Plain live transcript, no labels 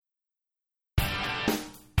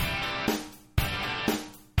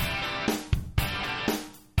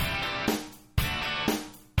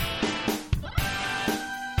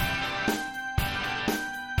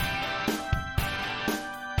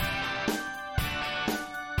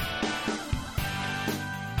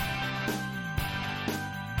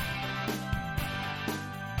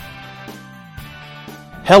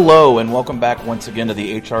Hello, and welcome back once again to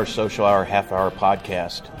the HR Social Hour Half Hour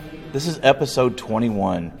Podcast. This is episode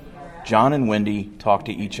 21. Jon and Wendy talk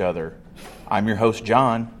to each other. I'm your host,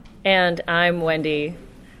 Jon. And I'm Wendy.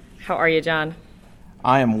 How are you, Jon?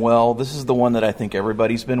 I am well. This is the one that I think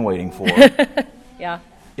everybody's been waiting for. Yeah.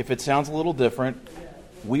 If it sounds a little different,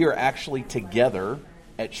 we are actually together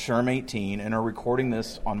at SHRM 18 and are recording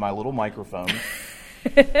this on my little microphone.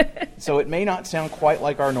 So it may not sound quite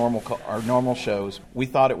like our normal shows. We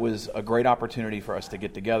thought it was a great opportunity for us to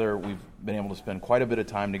get together. We've been able to spend quite a bit of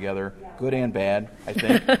time together, good and bad, I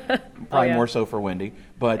think. Probably more so for Wendy.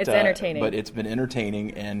 But it's entertaining. But it's been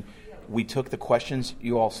entertaining, and we took the questions.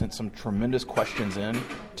 You all sent some tremendous questions in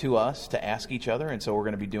to us to ask each other, and so we're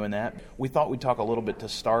going to be doing that. We thought we'd talk a little bit to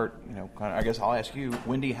start. I guess I'll ask you,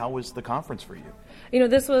 Wendy, how was the conference for you?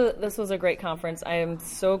 This was a great conference. I am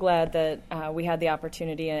so glad that we had the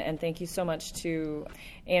opportunity, and thank you so much to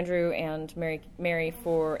Andrew and Mary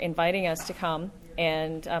for inviting us to come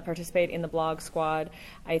and participate in the blog squad.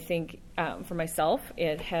 I think for myself,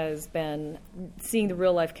 it has been seeing the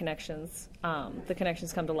real life connections, the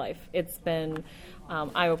connections come to life. It's been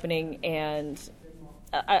eye-opening, and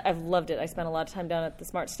I've loved it. I spent a lot of time down at the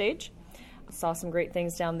Smart Stage, saw some great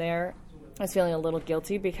things down there. I was feeling a little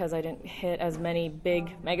guilty because I didn't hit as many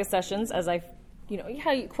big mega sessions as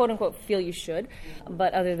how you quote unquote feel you should.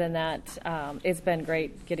 But other than that, it's been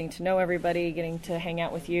great getting to know everybody, getting to hang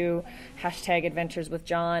out with you. #adventures with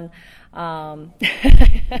Jon.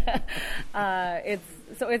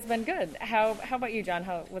 It's been good. How about you, Jon?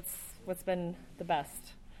 What's been the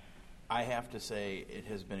best? I have to say it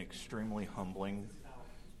has been extremely humbling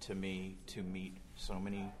to me to meet so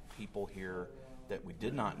many people here that we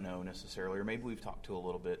did not know necessarily, or maybe we've talked to a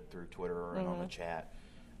little bit through Twitter and on the chat.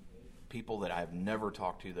 People that I've never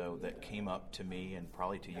talked to, though, that came up to me and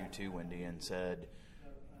probably to you too, Wendy, and said,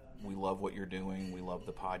 we love what you're doing, we love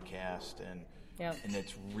the podcast, and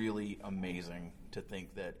it's really amazing to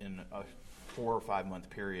think that in a 4 or 5 month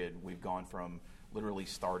period, we've gone from literally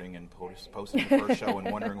starting and posting the first show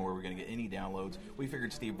and wondering where we're going to get any downloads. We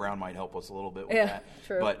figured Steve Brown might help us a little bit with that.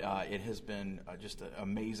 True. But it has been just an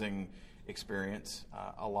amazing experience,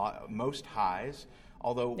 most highs.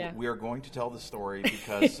 Although we are going to tell the story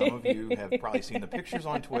because some of you have probably seen the pictures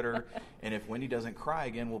on Twitter, and if Wendy doesn't cry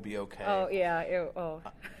again, we'll be okay. Oh, yeah.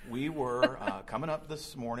 We were coming up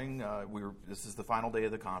this morning. This is the final day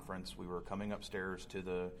of the conference. We were coming upstairs to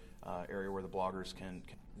the area where the bloggers can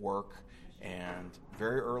work, and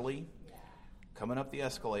very early, coming up the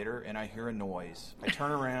escalator, and I hear a noise. I turn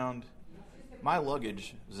around. My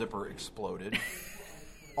luggage zipper exploded.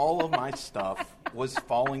 All of my stuff was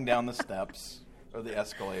falling down the steps of the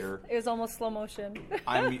escalator. It was almost slow motion.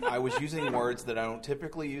 I was using words that I don't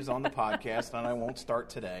typically use on the podcast, and I won't start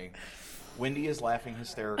today. Wendy is laughing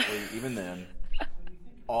hysterically even then.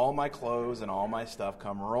 All my clothes and all my stuff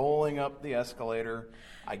come rolling up the escalator.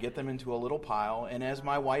 I get them into a little pile, and as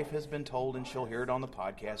my wife has been told, and she'll hear it on the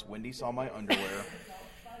podcast, Wendy saw my underwear.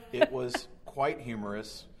 It was quite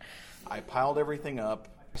humorous. I piled everything up.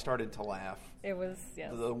 I started to laugh. It was,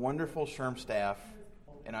 yes. The wonderful SHRM staff,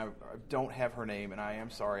 and I don't have her name, and I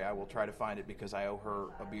am sorry. I will try to find it because I owe her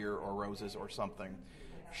a beer or roses or something.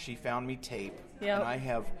 She found me tape, and I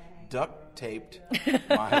have duct taped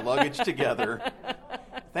my luggage together.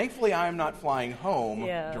 Thankfully, I am not flying home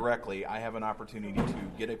directly. I have an opportunity to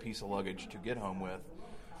get a piece of luggage to get home with.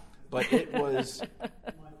 But it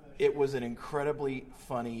was an incredibly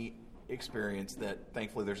funny experience that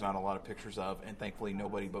thankfully there's not a lot of pictures of, and thankfully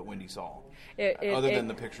nobody but Wendy saw, other than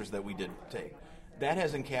the pictures that we did take. That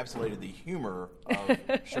has encapsulated the humor of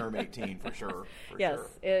SHRM 18 for sure. Yes,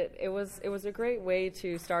 it was a great way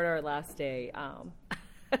to start our last day.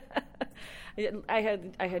 I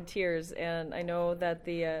had tears, and I know that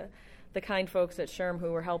the kind folks at SHRM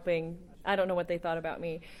who were helping, I don't know what they thought about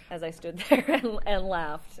me as I stood there and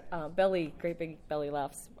laughed. Great big belly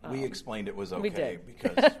laughs. We explained it was okay. We did.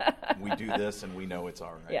 Because we do this and we know it's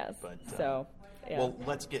all right. Yes. But, yeah. Well,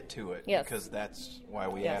 let's get to it. Yes. Because that's why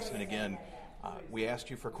we asked. And again, we asked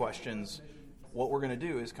you for questions. What we're going to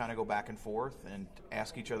do is kind of go back and forth and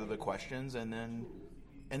ask each other the questions, and then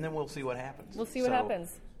we'll see what happens. We'll see what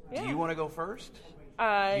happens. Yeah. Do you want to go first?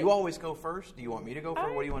 You always go first. Do you want me to go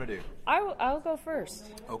first? What do you want to do? I'll go first.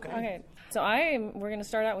 Okay. So we're going to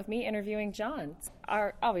start out with me interviewing Jon.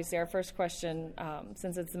 Obviously, our first question,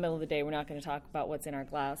 since it's the middle of the day, we're not going to talk about what's in our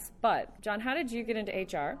glass. But, Jon, how did you get into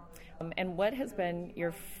HR? And what has been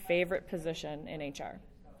your favorite position in HR?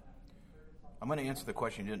 I'm going to answer the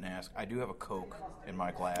question you didn't ask. I do have a Coke in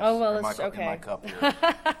my glass. Oh, well, in my okay. cup here.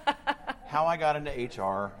 How I got into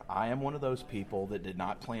HR, I am one of those people that did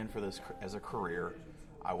not plan for this as a career.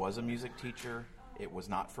 I was a music teacher. It was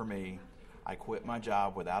not for me. I quit my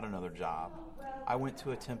job without another job. I went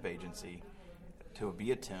to a temp agency to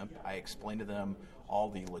be a temp. I explained to them all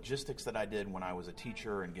the logistics that I did when I was a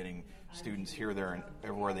teacher and getting students here, there, and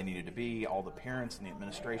everywhere they needed to be, all the parents and the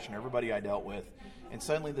administration, everybody I dealt with. And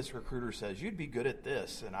suddenly this recruiter says, "You'd be good at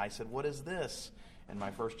this." And I said, "What is this?" And my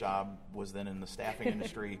first job was then in the staffing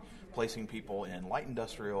industry, placing people in light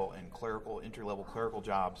industrial and clerical, entry-level clerical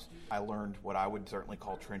jobs. I learned what I would certainly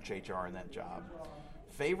call trench HR in that job.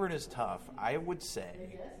 Favorite is tough. I would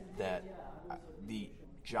say that the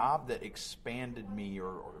job that expanded me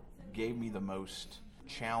or gave me the most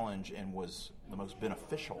challenge and was the most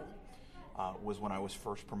beneficial was when I was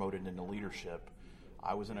first promoted into leadership.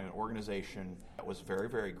 I was in an organization that was very,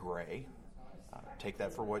 very gray. Take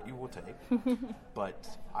that for what you will take. But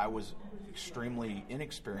I was extremely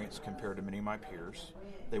inexperienced compared to many of my peers.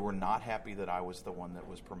 They were not happy that I was the one that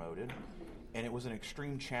was promoted. And it was an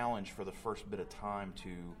extreme challenge for the first bit of time to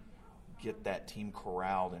get that team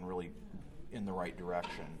corralled and really in the right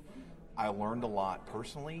direction. I learned a lot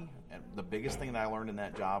personally, and the biggest thing that I learned in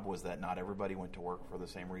that job was that not everybody went to work for the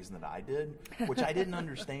same reason that I did, which I didn't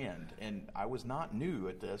understand. And I was not new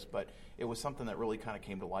at this, but it was something that really kind of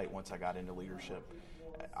came to light once I got into leadership.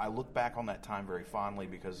 I look back on that time very fondly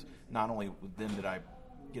because not only then did I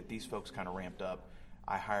get these folks kind of ramped up,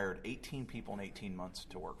 I hired 18 people in 18 months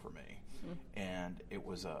to work for me. And it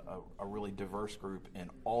was a really diverse group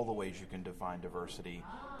in all the ways you can define diversity,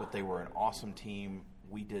 but they were an awesome team.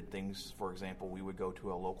 We did things, for example, we would go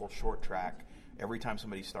to a local short track. Every time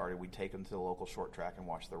somebody started, we'd take them to the local short track and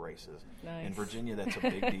watch the races. Nice. In Virginia, that's a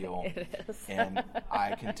big deal. It is. And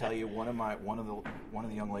I can tell you, one of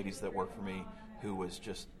the young ladies that worked for me, who was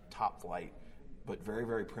just top flight, but very,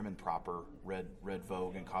 very prim and proper, read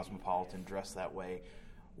Vogue and Cosmopolitan, dressed that way.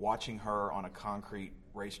 Watching her on a concrete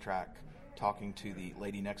racetrack, talking to the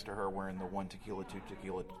lady next to her wearing the 1 tequila, 2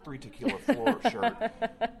 tequila, 3 tequila floor shirt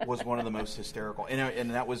was one of the most hysterical. And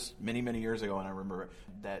that was many, many years ago, and I remember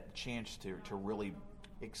that chance to really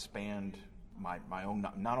expand my own,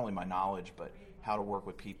 not only my knowledge, but how to work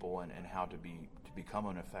with people and how to become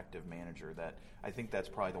an effective manager. That I think that's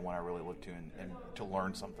probably the one I really look to and to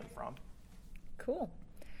learn something from. Cool.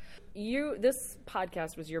 This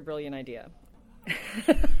podcast was your brilliant idea.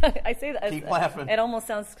 I say that. Keep laughing. It almost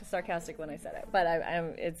sounds sarcastic when I said it, but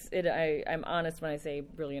I'm honest when I say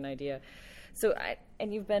brilliant idea. So,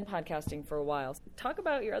 and you've been podcasting for a while. Talk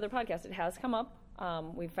about your other podcast. It has come up.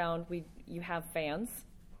 We found you have fans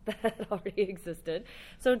that already existed.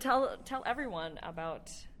 So tell everyone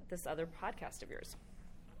about this other podcast of yours.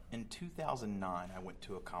 In 2009, I went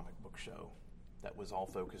to a comic book show that was all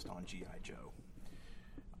focused on G.I. Joe.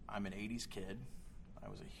 I'm an 80s kid. I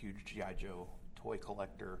was a huge G.I. Joe toy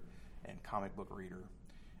collector and comic book reader.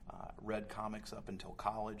 Read comics up until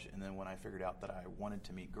college, and then when I figured out that I wanted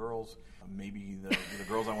to meet girls, maybe the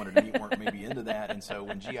girls I wanted to meet weren't maybe into that, and so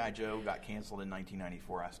when G.I. Joe got canceled in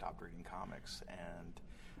 1994, I stopped reading comics and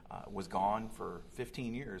was gone for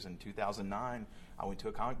 15 years. In 2009, I went to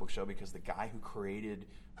a comic book show because the guy who created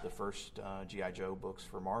the first G.I. Joe books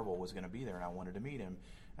for Marvel was going to be there, and I wanted to meet him.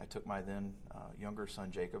 I took my then younger son,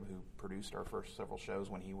 Jacob, who produced our first several shows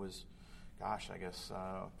when he was,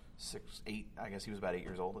 6, 8, I guess he was about 8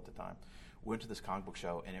 years old at the time. We went to this comic book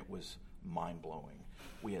show, and it was mind-blowing.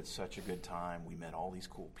 We had such a good time. We met all these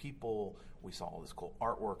cool people. We saw all this cool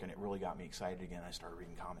artwork, and it really got me excited again. I started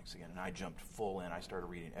reading comics again, and I jumped full in. I started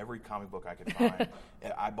reading every comic book I could find.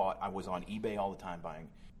 I was on eBay all the time buying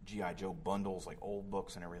G.I. Joe bundles, like old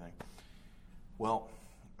books and everything. Well,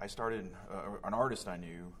 I started, an artist I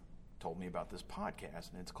knew told me about this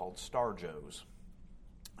podcast, and it's called Star Joes.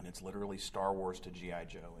 And it's literally Star Wars to G.I.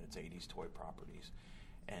 Joe and its 80s toy properties.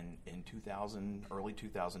 And in early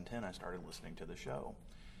 2010, I started listening to the show.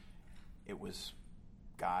 It was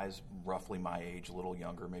guys roughly my age, a little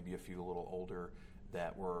younger, maybe a few a little older,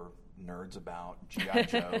 that were nerds about G.I.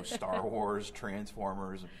 Joe, Star Wars,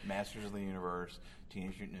 Transformers, Masters of the Universe,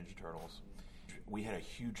 Teenage Mutant Ninja Turtles. We had a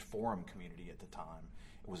huge forum community at the time.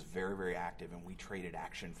 It was very, very active, and we traded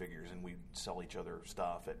action figures, and we'd sell each other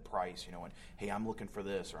stuff at price, and, hey, I'm looking for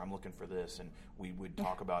this, or I'm looking for this, and we would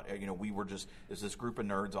talk about, we were just, there's this group of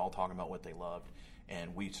nerds all talking about what they loved,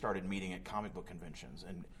 and we started meeting at comic book conventions,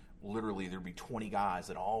 and literally there'd be 20 guys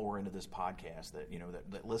that all were into this podcast that,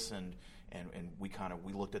 that listened, and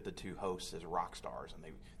we looked at the two hosts as rock stars,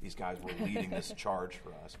 and these guys were leading this charge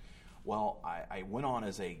for us. Well, I went on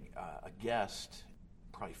as a guest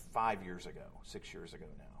probably 6 years ago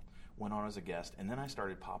now, went on as a guest, and then I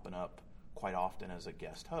started popping up quite often as a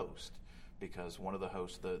guest host because one of the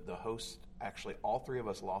hosts, the host, actually all three of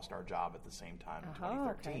us lost our job at the same time in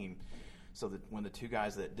 2013. Okay. So that when the two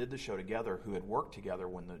guys that did the show together, who had worked together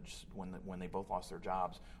when they both lost their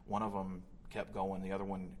jobs, one of them kept going, the other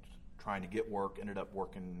one trying to get work ended up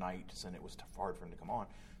working nights, and it was hard for him to come on.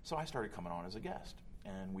 So I started coming on as a guest,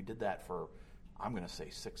 and we did that for, I'm going to say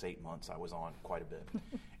 6-8 months. I was on quite a bit.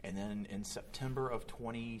 And then in September of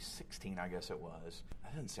 2016, I guess it was,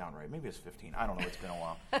 that didn't sound right, maybe it's 15, I don't know, it's been a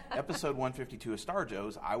while. Episode 152 of Star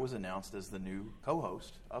Joe's, I was announced as the new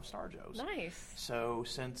co-host of Star Joe's. Nice. So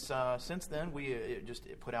since then, we just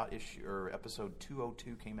put out episode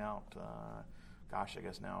 202 came out, I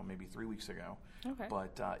guess now maybe 3 weeks ago. Okay.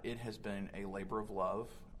 But it has been a labor of love,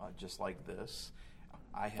 just like this.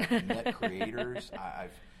 I have met creators.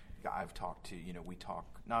 I've talked to, we talk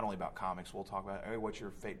not only about comics, we'll talk about, hey, what's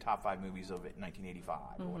your top 5 movies of 1985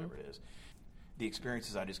 or whatever it is. The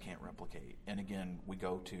experiences I just can't replicate. And again, we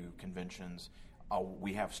go to conventions.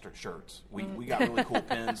 We have shirts. We got really cool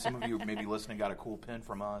pins. Some of you maybe listening got a cool pin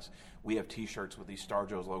from us. We have T-shirts with these Star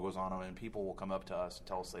Joe's logos on them, and people will come up to us and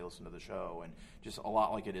tell us they listen to the show. And just a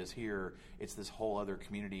lot like it is here, it's this whole other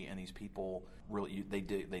community, and these people really they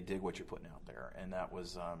dig what you're putting out there. And that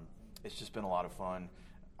was it's just been a lot of fun.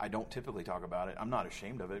 I don't typically talk about it. I'm not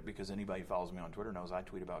ashamed of it because anybody who follows me on Twitter knows I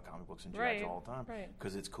tweet about comic books and G.I. Joe all the time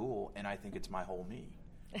because it's cool, and I think it's my whole me.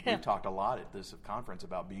 We've talked a lot at this conference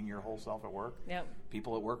about being your whole self at work. Yep.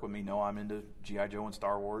 People at work with me know I'm into G.I. Joe and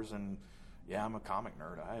Star Wars, and yeah, I'm a comic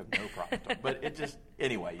nerd. I have no problem. But it just,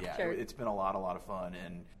 anyway, yeah, sure. It's been a lot of fun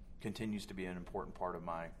and continues to be an important part of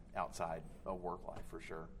my outside of work life for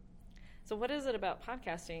sure. So what is it about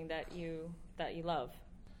podcasting that you love?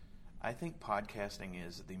 I think podcasting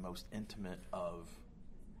is the most intimate of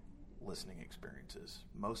listening experiences.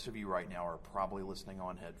 Most of you right now are probably listening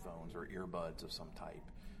on headphones or earbuds of some type,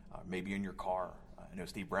 maybe in your car. I know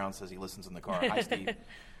Steve Brown says he listens in the car. Hi, Steve.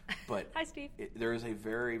 But hi, Steve. There is a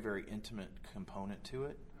very, very intimate component to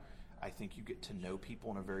it. I think you get to know people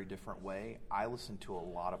in a very different way. I listen to a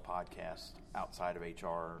lot of podcasts outside of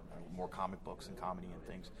HR, more comic books and comedy and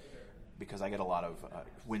things, because I get a lot of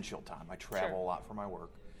windshield time. I travel a lot for my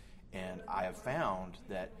work. And I have found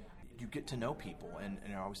that you get to know people. And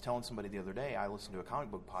I was telling somebody the other day, I listened to a comic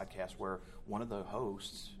book podcast where one of the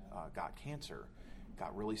hosts got cancer,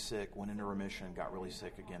 got really sick, went into remission, got really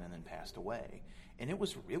sick again, and then passed away. And it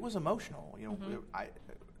was emotional.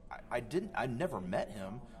 I never met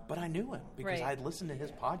him, but I knew him because I had listened to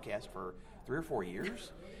his podcast for 3 or 4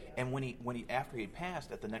 years. And when he after he had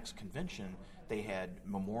passed at the next convention, they had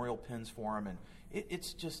memorial pins for him, and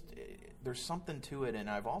it's just there's something to it. And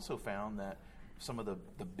I've also found that some of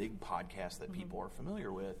the big podcasts that people are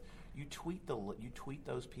familiar with, you tweet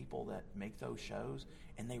those people that make those shows,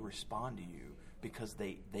 and they respond to you because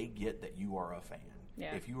they get that you are a fan.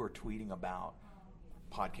 Yeah. If you are tweeting about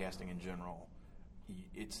podcasting in general,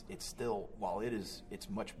 it's still, while it's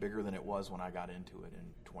much bigger than it was when I got into it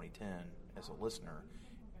in 2010 as a listener,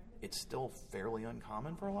 it's still fairly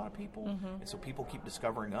uncommon for a lot of people. And so people keep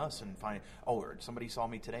discovering us and finding, or somebody saw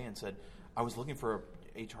me today and said, I was looking for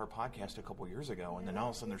a HR podcast a couple years ago, and then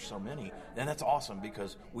all of a sudden there's so many. And that's awesome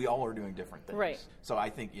because we all are doing different things. Right. So I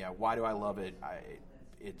think, why do I love it?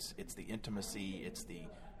 It's the intimacy, it's the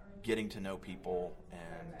getting to know people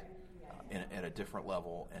and at a different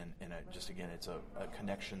level, and just, again, it's a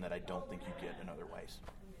connection that I don't think you get in other ways.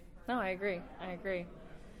 No, I agree.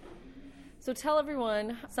 So tell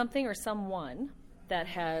everyone something or someone that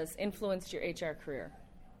has influenced your HR career.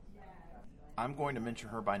 I'm going to mention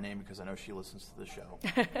her by name because I know she listens to the show.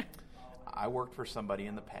 I worked for somebody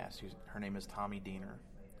in the past. Her name is Tommy Diener.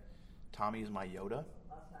 Tommy is my Yoda.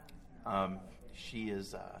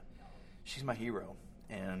 She's my hero.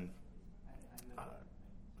 And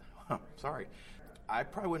sorry, I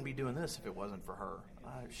probably wouldn't be doing this if it wasn't for her.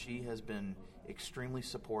 She has been extremely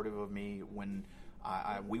supportive of me when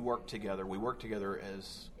we worked together. We worked together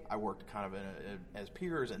as I worked kind of as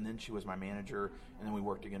peers, and then she was my manager, and then we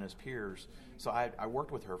worked again as peers. So I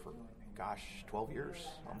worked with her for, 12 years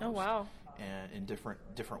almost. Oh, wow. And in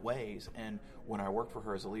different ways. And when I worked for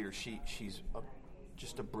her as a leader, she's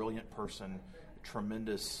just a brilliant person,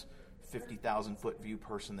 tremendous 50,000-foot view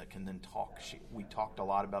person that can then talk. We talked a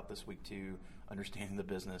lot about this week, too, understanding the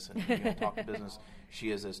business and talking business.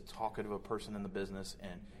 She is as talkative a person in the business,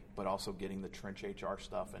 but also getting the trench HR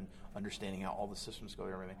stuff and understanding how all the systems go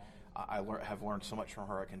and everything. I have learned so much from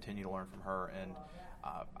her. I continue to learn from her, and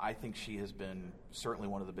I think she has been certainly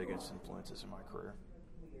one of the biggest influences in my career.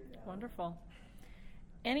 Wonderful.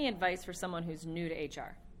 Any advice for someone who's new to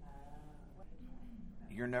HR?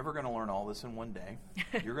 You're never going to learn all this in one day.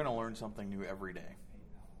 You're going to learn something new every day.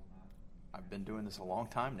 I've been doing this a long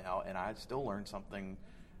time now, and I still learn something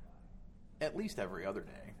at least every other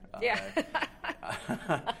day.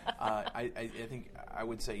 I think I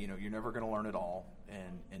would say, you're never going to learn it all,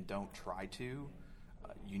 and don't try to.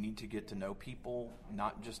 You need to get to know people,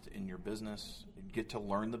 not just in your business. Get to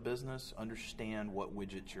learn the business, understand what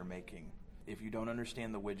widgets you're making. If you don't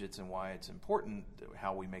understand the widgets and why it's important,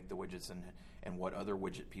 how we make the widgets and what other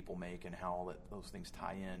widget people make and how those things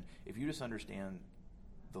tie in, if you just understand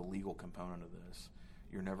the legal component of this,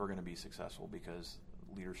 you're never going to be successful, because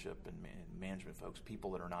leadership and management folks,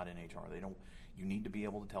 people that are not in HR, you need to be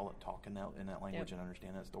able to talk in that language and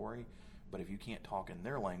understand that story. But if you can't talk in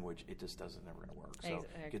their language, it just never going to work. So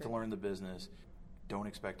get to learn the business. Don't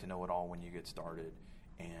expect to know it all when you get started.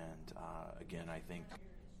 And again, I think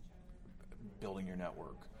building your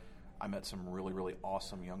network. I met some really, really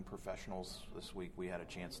awesome young professionals this week. We had a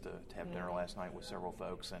chance to have dinner last night with several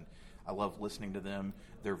folks, and I love listening to them.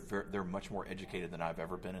 They're much more educated than I've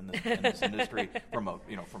ever been in this industry. From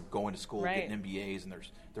going to school, getting MBAs, and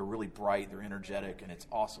they're really bright, they're energetic, and it's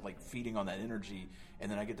awesome. Like feeding on that energy,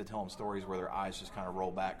 and then I get to tell them stories where their eyes just kind of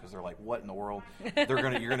roll back because they're like, "What in the world?" You're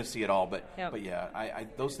gonna see it all, but yeah, I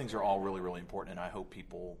those things are all really, really important, and I hope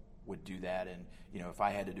people would do that. And if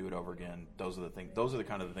I had to do it over again, those are the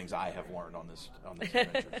kind of the things I have learned on this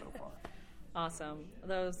adventure so far. Awesome.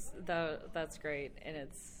 That's great, and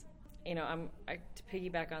it's. To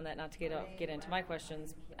piggyback on that, not to get into my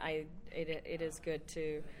questions, it is good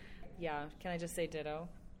to, can I just say ditto?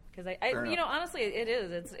 Because honestly, it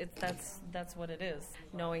is. That's what it is.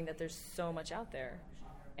 Knowing that there's so much out there,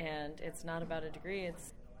 and it's not about a degree.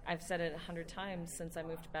 I've said it 100 times since I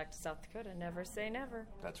moved back to South Dakota. Never say never.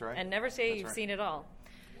 That's right. And never say you've seen it all,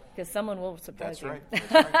 because someone will surprise you.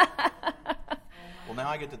 That's right. Well, now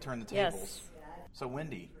I get to turn the tables. Yes. So,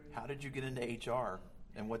 Wendy, how did you get into HR?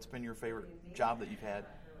 And what's been your favorite job that you've had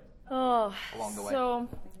along the way? So,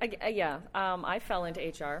 I fell into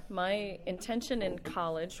HR. My intention in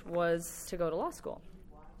college was to go to law school.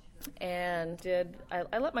 And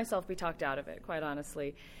I let myself be talked out of it, quite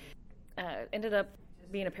honestly. Ended up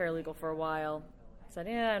being a paralegal for a while. Said,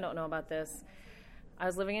 I don't know about this. I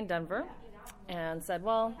was living in Denver and said,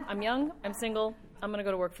 well, I'm young, I'm single, I'm going to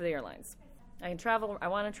go to work for the airlines. I can travel, I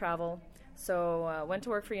want to travel. So went to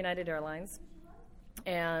work for United Airlines.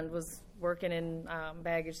 And was working in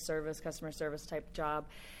baggage service, customer service type job.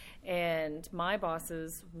 And my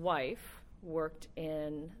boss's wife worked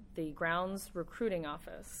in the grounds recruiting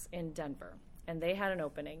office in Denver. And they had an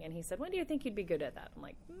opening. And he said, when do you think you'd be good at that? I'm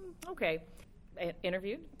like, okay. I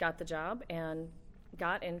interviewed, got the job, and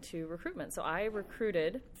got into recruitment. So I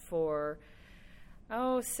recruited for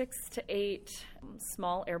 6 to 8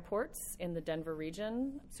 small airports in the Denver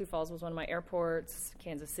region. Sioux Falls was one of my airports,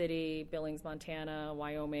 Kansas City, Billings, Montana,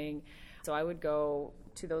 Wyoming. So I would go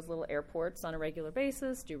to those little airports on a regular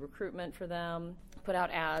basis, do recruitment for them, put out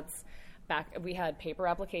ads. We had paper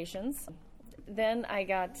applications. Then I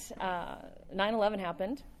got 9/11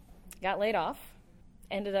 happened, got laid off,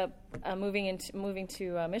 ended up moving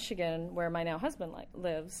to Michigan, where my now husband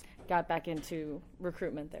lives. Got back into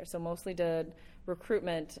recruitment there. So mostly did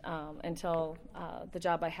recruitment until the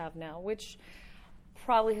job I have now, which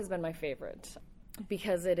probably has been my favorite,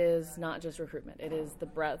 because it is not just recruitment. It is the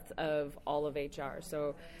breadth of all of HR.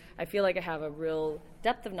 So I feel like I have a real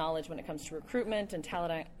depth of knowledge when it comes to recruitment and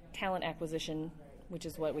talent acquisition, which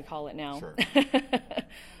is what we call it now. Sure.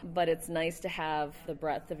 But it's nice to have the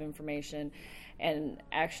breadth of information, and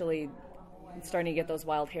actually starting to get those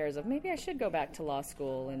wild hairs of maybe I should go back to law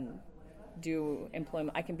school and do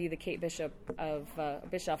employment. I can be the Kate Bishop of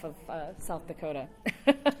South Dakota.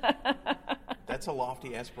 That's a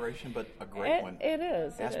lofty aspiration, but a great one. It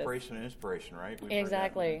is. Aspiration and inspiration, right?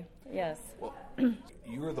 Exactly. Yes. Well,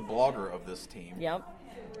 you are the blogger of this team. Yep.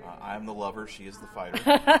 I am the lover. She is the fighter.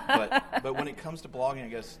 But when it comes to blogging, I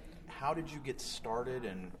guess, how did you get started,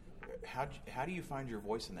 and how do you find your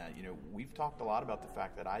voice in that? We've talked a lot about the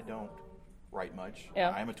fact that I don't write much. Yeah.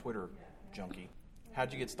 I'm a Twitter junkie. How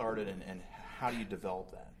did you get started, and how do you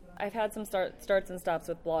develop that? I've had some starts and stops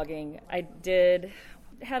with blogging. I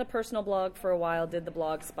had a personal blog for a while, did the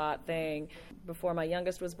Blogspot thing. Before my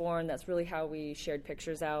youngest was born, that's really how we shared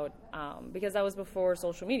pictures out, because that was before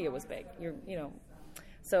social media was big.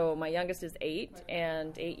 So my youngest is 8,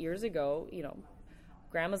 and 8 years ago,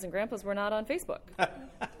 grandmas and grandpas were not on Facebook.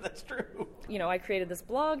 That's true. I created this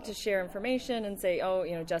blog to share information and say,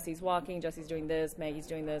 Jesse's walking, Jesse's doing this, Maggie's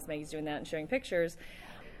doing this, Maggie's doing that, and sharing pictures.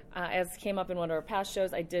 As came up in one of our past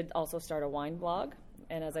shows, I did also start a wine blog.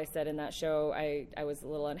 And as I said in that show, I was a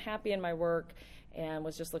little unhappy in my work and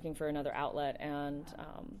was just looking for another outlet. And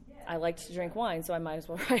I liked to drink wine, so I might as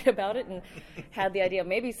well write about it, and had the idea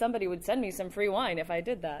maybe somebody would send me some free wine if I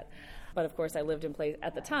did that. But of course, I lived in place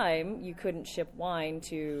at the time, you couldn't ship wine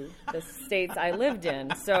to the states I lived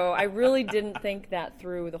in. So I really didn't think that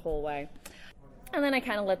through the whole way. And then I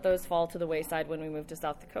kind of let those fall to the wayside when we moved to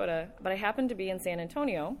South Dakota. But I happened to be in San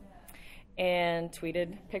Antonio and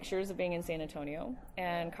tweeted pictures of being in San Antonio.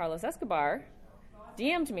 And Carlos Escobar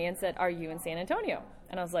DM'd me and said, "Are you in San Antonio?"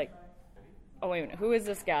 And I was like, "Oh, wait a minute, who is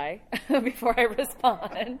this guy?" before I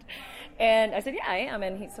respond. And I said, "Yeah, I am."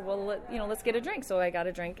 And he said, "Well, let's get a drink." So I got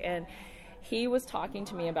a drink, and he was talking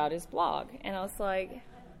to me about his blog. And I was like,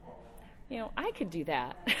 I could do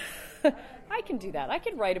that. I can do that. I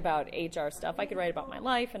could write about HR stuff. I could write about my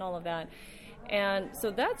life and all of that. And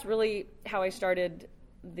so that's really how I started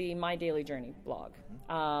the My Daily Journey blog.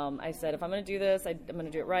 I said, if I'm going to do this, I'm going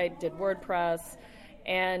to do it right. Did WordPress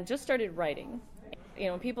and just started writing.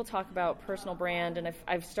 When people talk about personal brand, and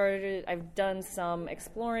I've done some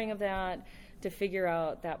exploring of that to figure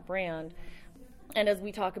out that brand. And as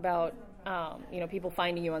we talk about, people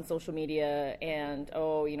finding you on social media and,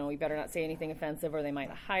 you better not say anything offensive or they might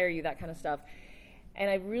not hire you, that kind of stuff. And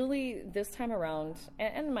I really, this time around,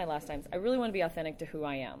 and my last times, I really want to be authentic to who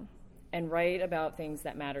I am and write about things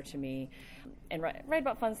that matter to me and write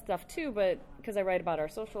about fun stuff too, but because I write about our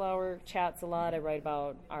social hour chats a lot, I write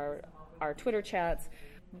about our Twitter chats,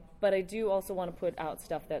 but I do also want to put out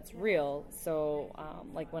stuff that's real. So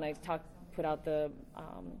like when I put out the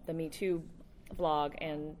Me Too blog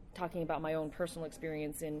and talking about my own personal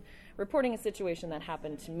experience in reporting a situation that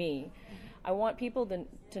happened to me, I want people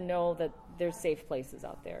to know that there's safe places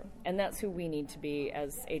out there, and that's who we need to be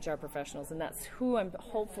as HR professionals, and that's who I'm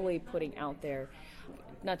hopefully putting out there.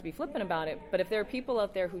 Not to be flippant about it, but if there are people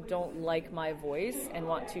out there who don't like my voice and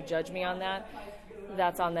want to judge me on that,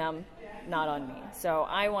 that's on them, not on me. So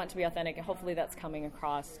I want to be authentic, and hopefully that's coming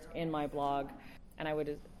across in my blog. And I'm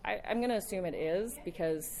going to assume it is,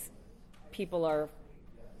 because people are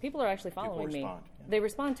actually following me. Yeah. They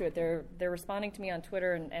respond to it. They're responding to me on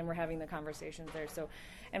Twitter, and we're having the conversations there. So,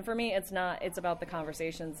 and for me, it's about the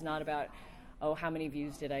conversations, not about, how many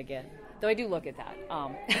views did I get? Though I do look at that.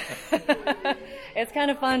 It's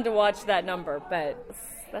kind of fun to watch that number, but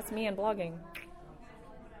that's me and blogging.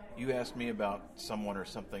 You asked me about someone or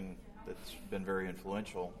something that's been very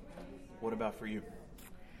influential. What about for you?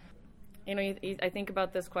 I think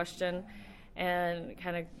about this question and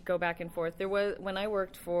kind of go back and forth. There was, when I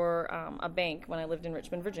worked for a bank when I lived in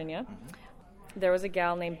Richmond, Virginia, there was a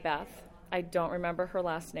gal named Beth. I don't remember her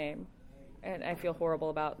last name, and I feel horrible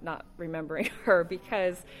about not remembering her,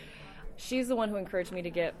 because she's the one who encouraged me to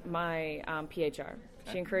get my PHR.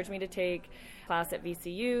 She encouraged me to take a class at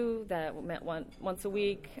VCU that met once a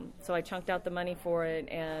week, so I chunked out the money for it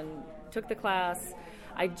and took the class.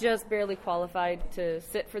 I just barely qualified to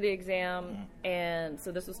sit for the exam, and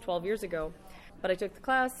so this was 12 years ago. But I took the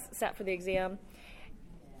class, sat for the exam.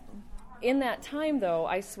 In that time, though,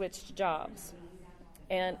 I switched jobs.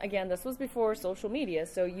 And again, this was before social media,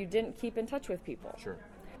 so you didn't keep in touch with people. Sure.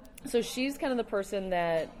 So she's kind of the person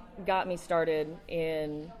that got me started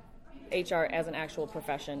in HR as an actual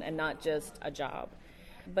profession and not just a job.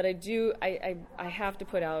 But I have to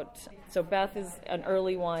put out, so Beth is an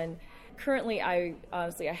early one. Currently, I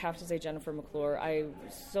have to say Jennifer McClure. I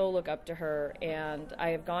so look up to her, and I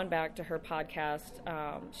have gone back to her podcast.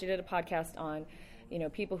 She did a podcast on,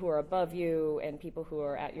 people who are above you and people who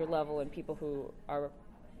are at your level and people who are,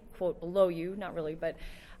 quote, below you. Not really,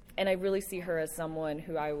 and I really see her as someone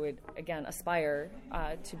who I would, again, aspire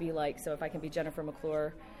to be like. So if I can be Jennifer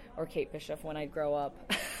McClure or Kate Bishop when I grow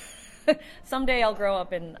up. Someday I'll grow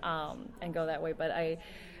up and go that way, but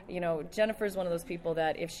Jennifer's one of those people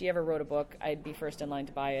that if she ever wrote a book, I'd be first in line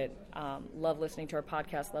to buy it. Love listening to her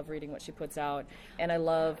podcast, love reading what she puts out. And I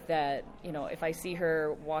love that, if I see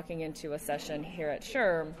her walking into a session here at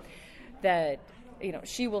SHRM, that,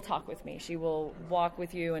 she will talk with me. She will walk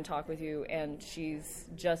with you and talk with you, and she's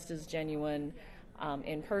just as genuine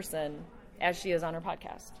in person as she is on her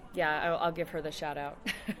podcast. Yeah, I'll give her the shout out.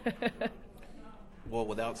 Well,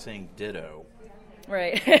 without saying ditto,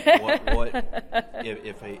 right? what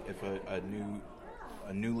if a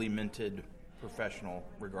newly minted professional,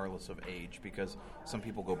 regardless of age, because some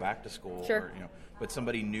people go back to school, sure, but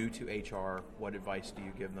somebody new to HR, what advice do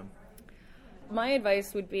you give them? My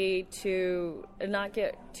advice would be to not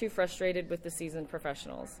get too frustrated with the seasoned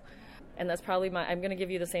professionals. And that's probably I'm going to give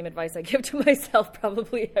you the same advice I give to myself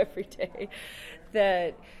probably every day.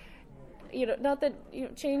 That, not that,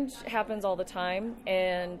 change happens all the time,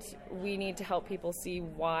 and we need to help people see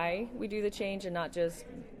why we do the change and not just,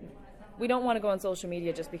 we don't want to go on social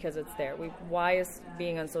media just because it's there. Why is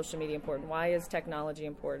being on social media important? Why is technology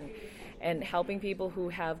important? and helping people who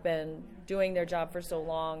have been doing their job for so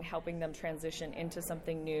long, helping them transition into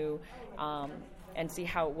something new, and see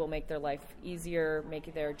how it will make their life easier,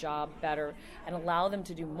 make their job better, and allow them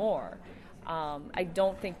to do more. I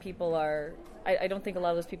don't think I don't think a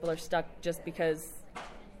lot of those people are stuck just because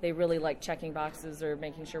they really like checking boxes or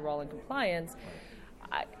making sure we're all in compliance.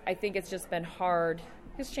 I think it's just been hard,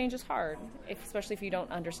 because change is hard, especially if you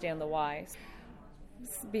don't understand the why.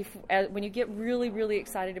 When you get really, really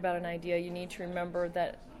excited about an idea, you need to remember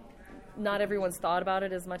that not everyone's thought about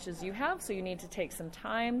it as much as you have, so you need to take some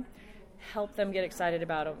time, help them get excited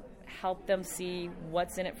about it, help them see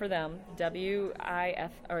what's in it for them. IIFM,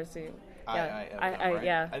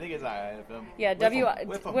 yeah. I think it's IIFM. Yeah,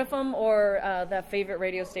 WIFM or the favorite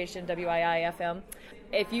radio station, WIIFM.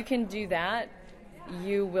 If you can do that,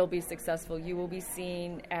 you will be successful. You will be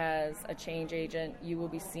seen as a change agent. You will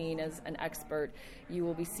be seen as an expert. You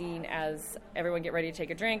will be seen as, everyone get ready to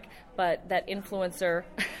take a drink, but that influencer,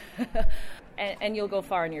 and you'll go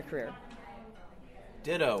far in your career.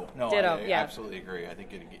 Ditto. No, Ditto, I yeah. absolutely agree. I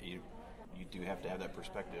think you do have to have that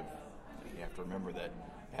perspective. You have to remember that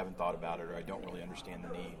I haven't thought about it, or I don't really understand the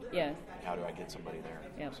need. Yeah. How do I get somebody there?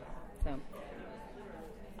 Yeah. So.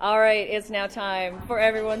 All right, it's now time for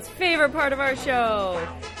everyone's favorite part of our show,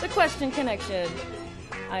 the question connection.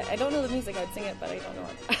 I don't know the music. I'd sing it, but I don't know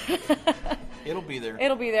it. It'll be there.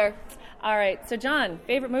 It'll be there. All right. So, John,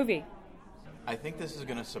 favorite movie? I think this is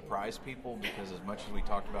going to surprise people because as much as we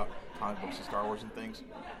talked about comic books and Star Wars and things,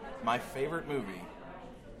 my favorite movie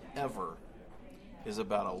ever is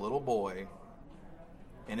about a little boy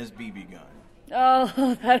and his BB gun.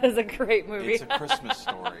 Oh, that is a great movie. It's a Christmas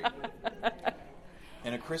Story.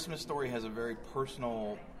 And A Christmas Story has a very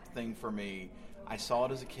personal thing for me. I saw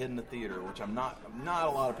it as a kid in the theater, which not a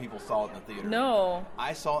lot of people saw it in the theater. No.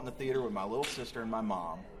 I saw it in the theater with my little sister and my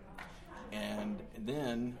mom. And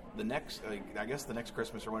then the next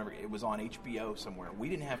Christmas or whenever, it was on HBO somewhere. We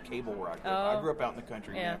didn't have cable where I grew up. I grew up out in the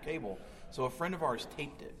country, didn't have cable. So a friend of ours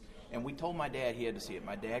taped it. And we told my dad he had to see it.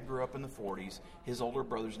 My dad grew up in the 40s. His older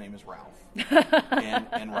brother's name is Ralph.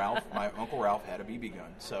 and Ralph, my Uncle Ralph, had a BB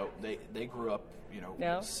gun. So they grew up,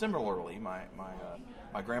 similarly.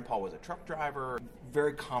 My grandpa was a truck driver.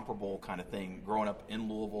 Very comparable kind of thing, growing up in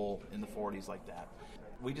Louisville in the 40s like that.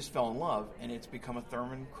 We just fell in love, and it's become a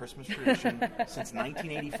Thurman Christmas tradition since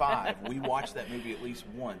 1985. We watch that movie at least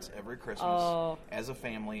once every Christmas as a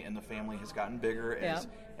family, and the family has gotten bigger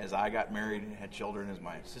as I got married and had children, as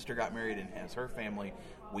my sister got married and has her family.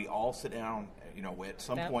 We all sit down, at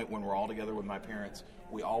some point when we're all together with my parents,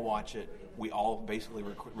 we all watch it. We all basically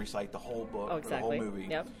recite the whole book, or the whole movie.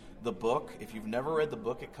 Yep. The book, if you've never read the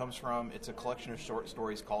book it comes from, it's a collection of short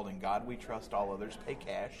stories called In God We Trust, All Others Pay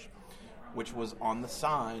Cash, which was on the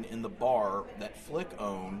sign in the bar that Flick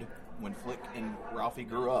owned when Flick and Ralphie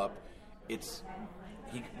grew up.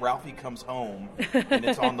 Ralphie comes home, and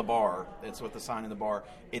it's on the bar. That's what the sign in the bar.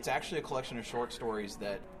 It's actually a collection of short stories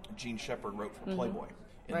that Gene Shepard wrote for Playboy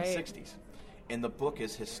in the 60s. And the book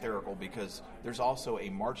is hysterical because there's also a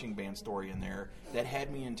marching band story in there that had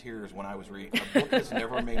me in tears when I was reading. A book has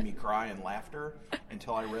never made me cry in laughter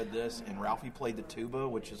until I read this. And Ralphie played the tuba,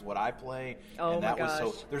 which is what I play. Oh, and that my gosh.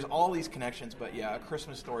 was so. There's all these connections, but yeah, A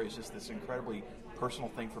Christmas Story is just this incredibly personal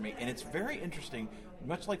thing for me, and it's very interesting.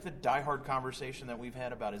 Much like the Die Hard conversation that we've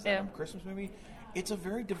had about is that a Christmas movie. It's a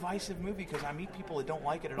very divisive movie because I meet people that don't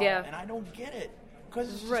like it at all, and I don't get it because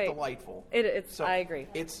it's just delightful. I agree.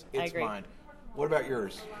 It's mine. What about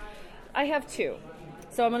yours? I have two.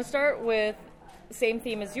 So I'm going to start with same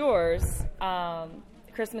theme as yours,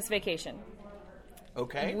 Christmas Vacation.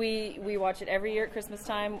 Okay. We watch it every year at Christmas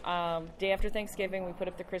time. Day after Thanksgiving, we put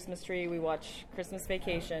up the Christmas tree. We watch Christmas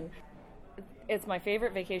Vacation. It's my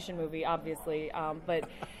favorite vacation movie, obviously, but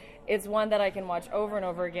it's one that I can watch over and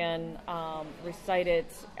over again, recite it.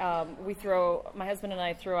 My husband and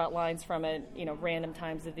I throw out lines from it, random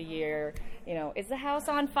times of the year. Is the house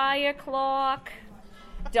on fire, clock?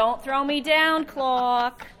 Don't throw me down,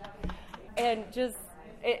 clock. And just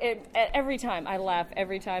every time I laugh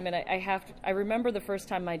every time, and I remember the first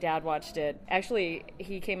time my dad watched it. Actually,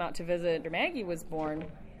 he came out to visit after Maggie was born,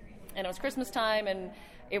 and it was Christmas time, and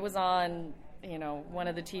it was on one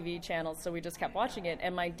of the TV channels, so we just kept watching it,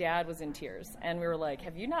 and my dad was in tears, and we were like,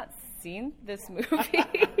 have you not seen this movie?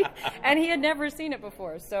 And he had never seen it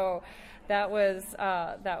before, so that was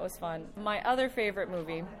fun. My other favorite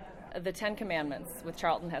movie, The Ten Commandments with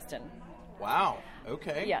Charlton Heston. Wow,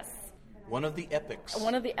 okay. Yes. One of the epics.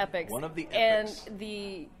 And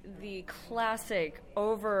the classic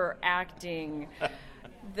overacting,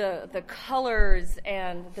 the colors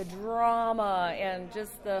and the drama and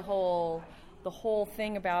just the whole the whole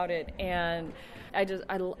thing about it, and I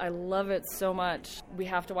love it so much. We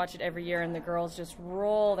have to watch it every year, and the girls just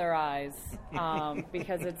roll their eyes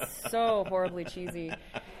because it's so horribly cheesy.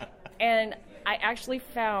 And I actually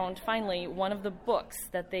found, finally, one of the books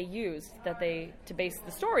that they used to base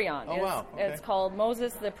the story on. Oh, wow. Okay. It's called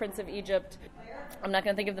Moses, the Prince of Egypt. I'm not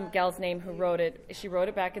going to think of the gal's name who wrote it. She wrote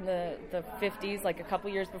it back in the 50s, like a couple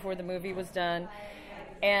years before the movie was done.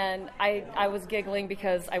 And I was giggling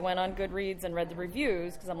because I went on Goodreads and read the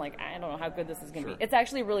reviews because I'm like, I don't know how good this is going to be. It's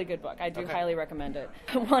actually a really good book. I do highly recommend it.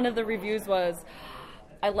 One of the reviews was,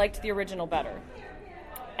 I liked the original better.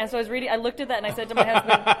 And so I was reading, I looked at that and I said to my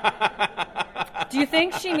husband, do you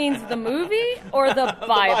think she means the movie or the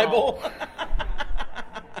Bible?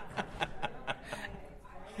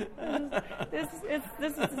 I'm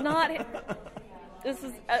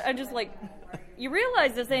just like, you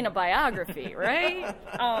realize this ain't a biography, right?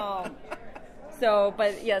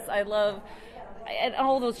 But yes, I love, and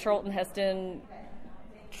all those Charlton Heston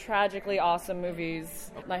tragically awesome movies.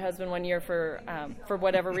 My husband one year for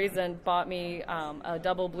whatever reason bought me a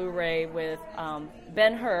double Blu-ray with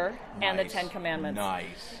Ben-Hur and the Ten Commandments.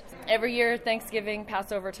 Nice. Every year, Thanksgiving,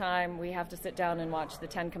 Passover time, we have to sit down and watch the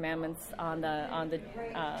Ten Commandments on the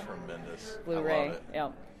tremendous Blu-ray. I love it.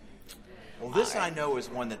 Yeah. Well, this I know is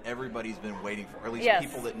one that everybody's been waiting for, or at least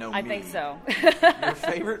people that know me. I think so. Your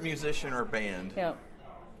favorite musician or band? Yeah.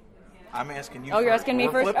 I'm asking you. Oh, you're asking me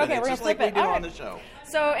first? Okay, we're going to flip it. Just like we do on the show.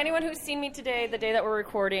 So anyone who's seen me today, the day that we're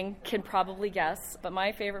recording, can probably guess. But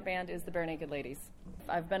my favorite band is the Bare Naked Ladies.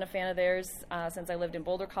 I've been a fan of theirs since I lived in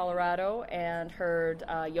Boulder, Colorado, and heard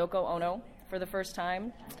Yoko Ono for the first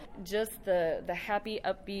time. Just the happy,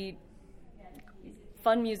 upbeat,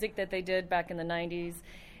 fun music that they did back in the 90s.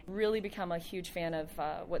 Really become a huge fan of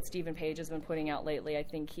what Stephen Page has been putting out lately. I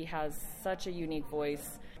think he has such a unique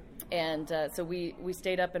voice. And so we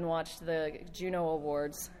stayed up and watched the Juno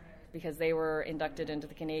Awards because they were inducted into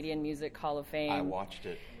the Canadian Music Hall of Fame. I watched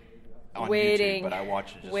it on YouTube, but I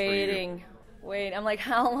watched it just for you. I'm like,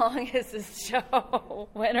 how long is this show?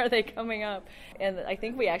 When are they coming up? And I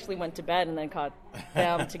think we actually went to bed and then caught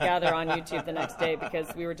them together on YouTube the next day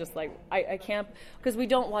because we were just like, I can't, because we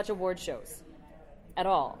don't watch award shows at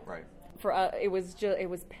all. Right. For it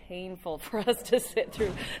was painful for us to sit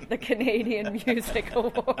through the Canadian Music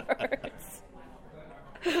Awards.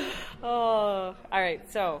 Oh, all right.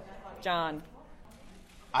 So, John,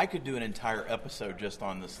 I could do an entire episode just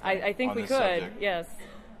on this. I think we could. Subject. Yes.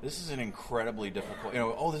 This is an incredibly difficult.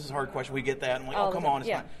 This is a hard question. We get that, and I'm like, come on, it's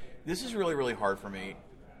not. This is really, really hard for me.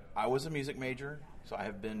 I was a music major, so I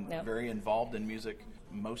have been very involved in music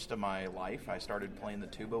most of my life. I started playing the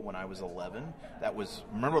tuba when I was 11. That was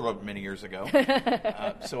many years ago.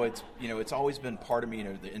 So it's always been part of me,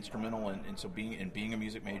 the instrumental, and so being a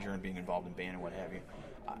music major and being involved in band and what have you.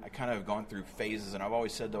 I kind of have gone through phases, and I've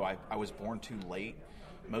always said though I was born too late.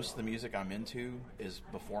 Most of the music I'm into is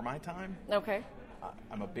before my time. Okay.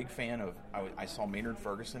 I'm a big fan of. I saw Maynard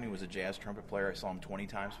Ferguson, who was a jazz trumpet player. I saw him 20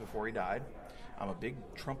 times before he died. I'm a big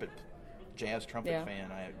jazz trumpet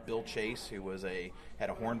fan. I had Bill Chase, who had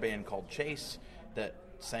a horn band called Chase that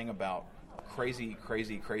sang about crazy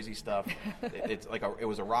stuff. It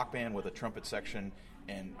was a rock band with a trumpet section,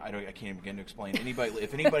 and I can't even begin to explain.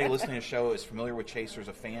 If anybody listening to the show is familiar with Chase or is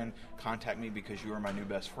a fan, contact me because you are my new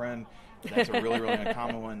best friend. That's a really, really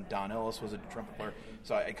uncommon one. Don Ellis was a trumpet player,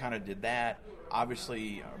 so I kind of did that.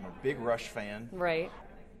 Obviously, I'm a big Rush fan. Right.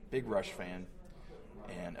 Big Rush fan.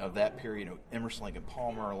 And of that period, Emerson, Lake and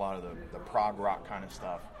Palmer, a lot of the prog rock kind of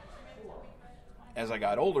stuff. As I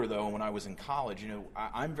got older, though, when I was in college,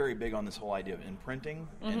 I'm very big on this whole idea of imprinting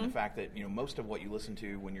and the fact that most of what you listen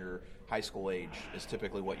to when you're high school age is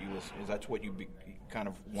typically what you listen. That's what you kind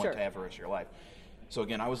of want to have the rest of your life. So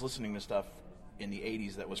again, I was listening to stuff in the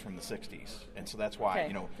 80s that was from the 60s, and so that's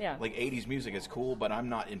why like 80s music is cool, but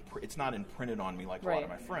it's not imprinted on me like a lot of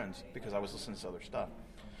my friends because I was listening to other stuff.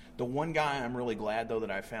 The one guy I'm really glad, though,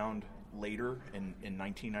 that I found later in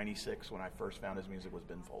 1996 when I first found his music was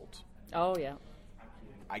Ben Folds. Oh, yeah.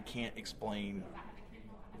 I can't explain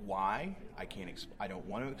why. I don't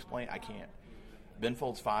want to explain. I can't. Ben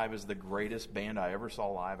Folds 5 is the greatest band I ever saw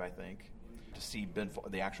live, I think. To see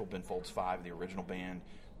the actual Ben Folds 5, the original band,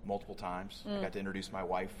 multiple times. I got to introduce my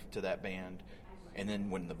wife to that band. And then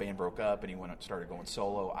when the band broke up and he started going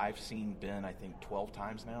solo, I've seen Ben, I think, 12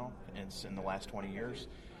 times now in the last 20 years.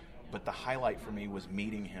 But the highlight for me was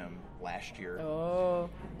meeting him last year. Oh.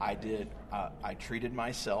 I did. I treated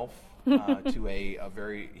myself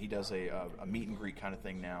to he does a meet and greet kind of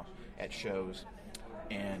thing now at shows,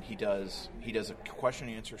 and he does a question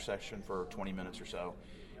and answer session for 20 minutes or so,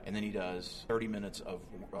 and then he does 30 minutes of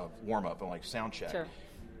warm up and like sound check. Sure.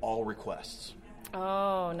 all requests.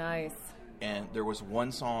 Oh, nice. And there was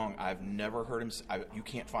one song I've never heard him. You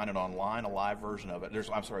can't find it online, a live version of it. There's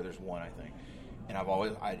one, I think. And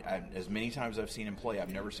as many times as I've seen him play,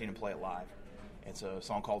 I've never seen him play it live. It's a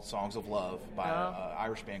song called "Songs of Love" by an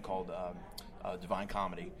Irish band called Divine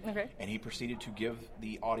Comedy. Okay. And he proceeded to give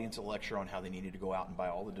the audience a lecture on how they needed to go out and buy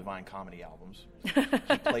all the Divine Comedy albums.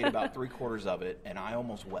 He played about 3/4 of it, and I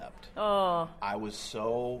almost wept. Oh. I was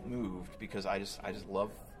so moved because I just love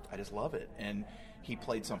it. And he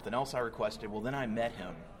played something else I requested. Well, then I met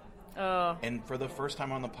him. Oh. And for the first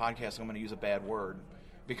time on the podcast, I'm going to use a bad word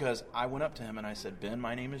because I went up to him and I said, "Ben,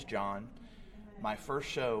 my name is Jon. My first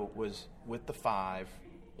show was with the Five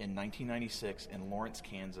in 1996 in Lawrence,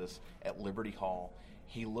 Kansas at Liberty Hall."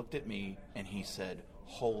 He looked at me and he said,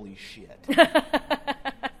 "Holy shit."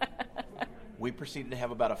 We proceeded to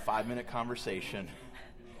have about a 5-minute conversation.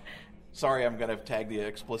 Sorry, I'm going to tag the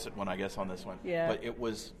explicit one, I guess, on this one. Yeah. But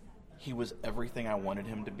he was everything I wanted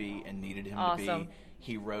him to be and needed him to be.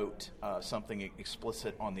 He wrote something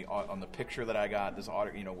explicit on the picture that I got. This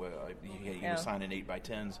auto, he was signing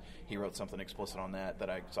 8x10s. He wrote something explicit on that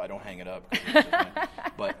so I don't hang it up.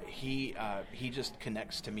 But he just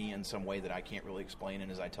connects to me in some way that I can't really explain.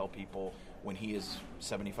 And as I tell people, when he is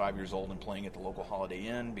 75 years old and playing at the local Holiday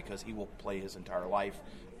Inn, because he will play his entire life,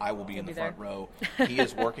 I will be in the front row. He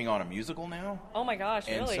is working on a musical now. Oh my gosh!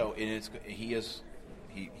 And really? so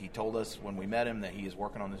he told us when we met him that he is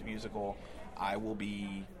working on this musical. I will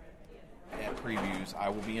be at previews. I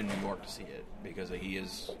will be in New York to see it because he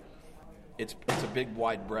is. It's a big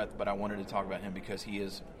wide breadth, but I wanted to talk about him because he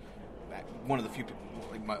is one of the few people,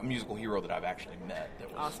 like my musical hero that I've actually met.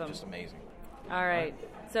 That was just amazing. All right.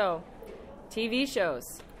 So, TV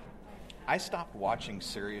shows. I stopped watching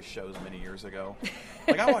serious shows many years ago.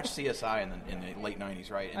 Like I watched CSI in the late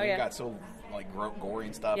 '90s, right? And it got so like gory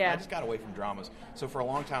and stuff. Yeah. I just got away from dramas. So for a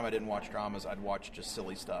long time, I didn't watch dramas. I'd watch just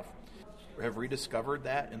silly stuff. Have rediscovered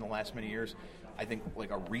that in the last many years. I think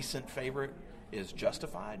like a recent favorite is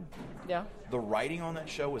Justified. Yeah. The writing on that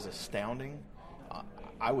show was astounding.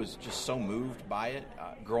 I was just so moved by it.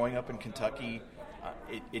 Growing up in Kentucky,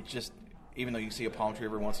 it just, even though you see a palm tree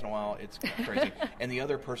every once in a while, it's crazy. And the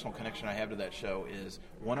other personal connection I have to that show is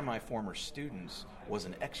one of my former students was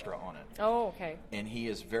an extra on it. Oh, okay. And he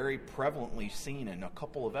is very prevalently seen in a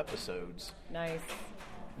couple of episodes. Nice.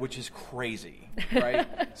 Which is crazy, right?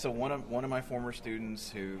 So one of my former students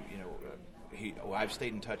who, I've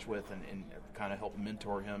stayed in touch with and kind of helped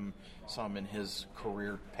mentor him some in his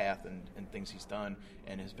career path and things he's done,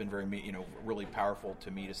 and has been very, really powerful to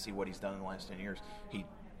me to see what he's done in the last 10 years. He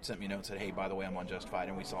sent me a note and said, "Hey, by the way, I'm on Justified,"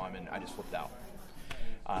 and we saw him, and I just flipped out.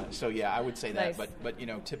 So yeah, I would say that. Nice.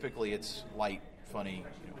 But typically it's light, funny.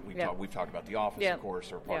 We've talked about The Office, of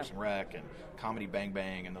course, or Parks and Rec, and Comedy Bang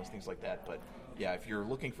Bang, and those things like that. But yeah, if you're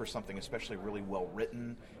looking for something especially really well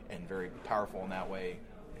written and very powerful in that way,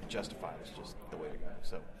 Justified is just the way to go.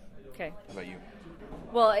 So, okay. How about you?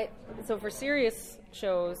 Well, so for serious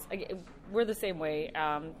shows, we're the same way.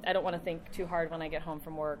 I don't want to think too hard when I get home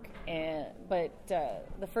from work. But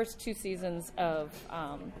the first 2 seasons of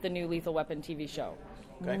the new Lethal Weapon TV show,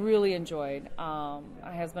 really enjoyed.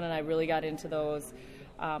 My husband and I really got into those.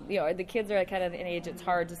 The kids are at kind of an age it's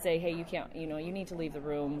hard to say, hey, you can't, you need to leave the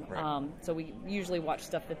room. Right. So we usually watch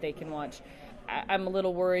stuff that they can watch. I'm a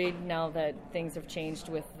little worried now that things have changed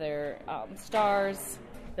with their stars.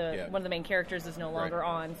 One of the main characters is no longer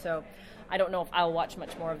on, so I don't know if I'll watch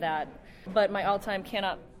much more of that. But my all-time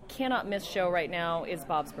cannot miss show right now is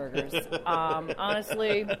Bob's Burgers.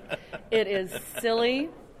 Honestly, it is silly.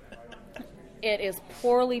 It is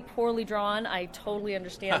poorly drawn. I totally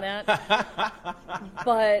understand that.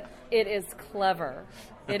 But it is clever.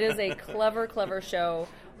 It is a clever show.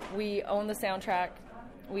 We own the soundtrack.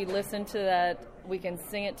 We listen to that. We can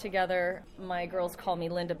sing it together. My girls call me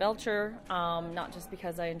Linda Belcher, not just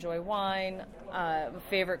because I enjoy wine.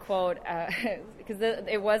 Favorite quote, because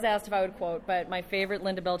it was asked if I would quote, but my favorite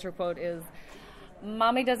Linda Belcher quote is,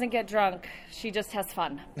 "Mommy doesn't get drunk, she just has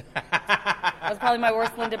fun." That was probably my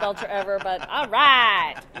worst Linda Belcher ever, but all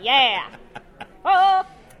right, yeah. Oh!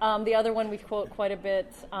 The other one we quote quite a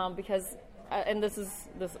bit because, and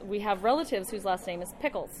we have relatives whose last name is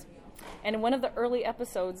Pickles. And in one of the early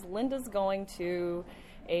episodes, Linda's going to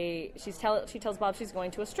she tells Bob she's going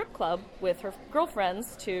to a strip club with her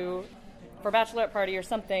girlfriends for a bachelorette party or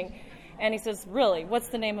something. And he says, "Really, what's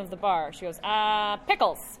the name of the bar?" She goes,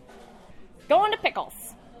 "Pickles. Going to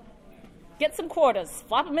Pickles. Get some quarters,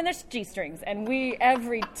 flop them in their G-strings." And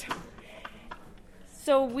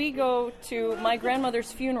so we go to my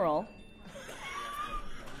grandmother's funeral,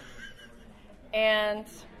 and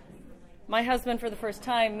my husband for the first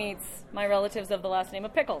time meets my relatives of the last name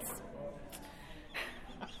of Pickles.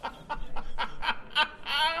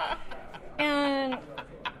 And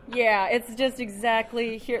yeah, it's just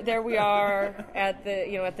exactly here. There we are at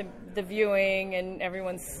the viewing, and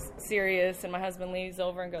everyone's serious, and my husband leans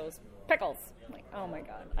over and goes, "Pickles." I'm like, oh my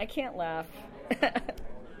God, I can't laugh.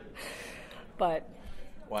 But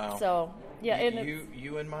wow. So yeah,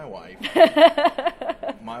 you and my wife.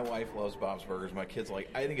 My wife loves Bob's Burgers. My kids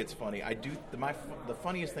I think it's funny. The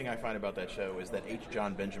funniest thing I find about that show is that H.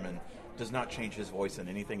 John Benjamin does not change his voice in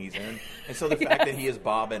anything he's in, and so the fact that he is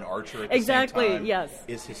Bob and Archer at the same time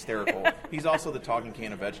is hysterical. He's also the talking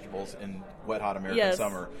can of vegetables in Wet Hot American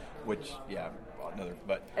Summer, which another.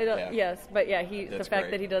 But the fact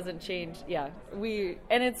great. That he doesn't change,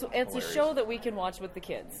 it's hilarious. A show that we can watch with the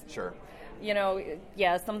kids. Sure.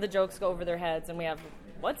 Some of the jokes go over their heads, and we have,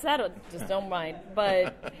 what's that? Just don't mind.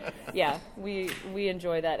 But we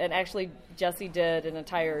enjoy that. And actually, Jessie did an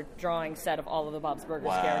entire drawing set of all of the Bob's Burgers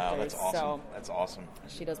characters. That's awesome. So that's awesome.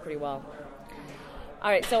 She does pretty well. All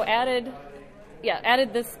right, so added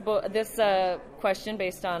this question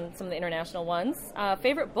based on some of the international ones.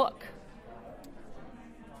 Favorite book?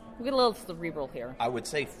 We get a little cerebral here. I would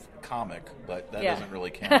say comic, but that doesn't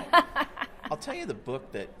really count. I'll tell you the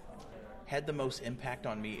book that had the most impact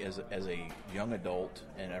on me as a young adult,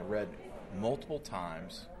 and I read multiple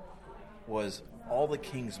times, was All the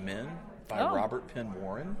King's Men by Robert Penn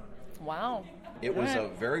Warren. Wow. It was a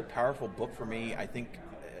very powerful book for me. I think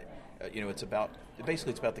it's about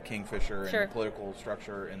the kingfisher and the political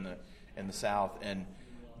structure in the South, and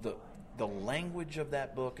the language of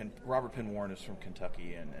that book. And Robert Penn Warren is from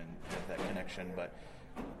Kentucky, and that connection. But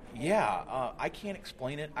I can't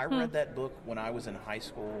explain it. I read that book when I was in high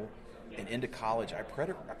school and into college. I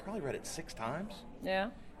probably read it 6 times. Yeah.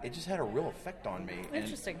 It just had a real effect on me.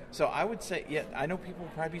 Interesting. And so I would say, I know people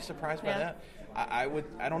will probably be surprised by that. I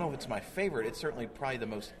don't know if it's my favorite. It's certainly probably the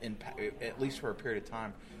most impact, at least for a period of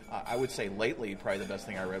time. I would say lately, probably the best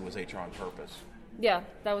thing I read was HR on Purpose. Yeah,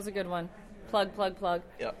 that was a good one. Plug.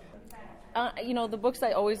 Yep. The books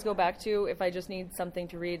I always go back to if I just need something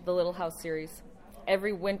to read, the Little House series.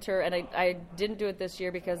 Every winter, and I didn't do it this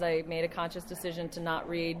year because I made a conscious decision to not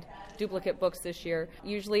read duplicate books this year.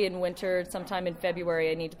 Usually in winter, sometime in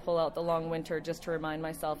February, I need to pull out The Long Winter just to remind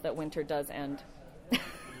myself that winter does end.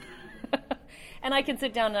 And I can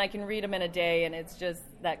sit down and I can read them in a day, and it's just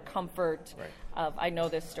that comfort of I know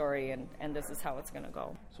this story and this is how it's going to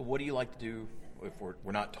go. So what do you like to do if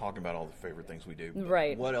we're not talking about all the favorite things we do?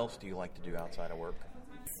 Right. What else do you like to do outside of work?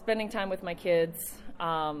 Spending time with my kids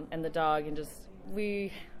and the dog, and just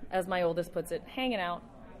as my oldest puts it, hanging out,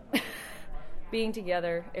 being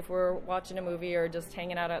together. If we're watching a movie or just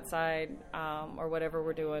hanging out outside or whatever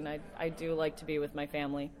we're doing, I do like to be with my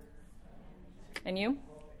family. And you?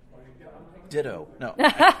 Ditto. No.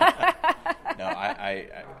 I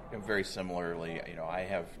very similarly. I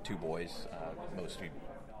have 2 boys. Most of you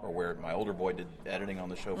are aware. My older boy did editing on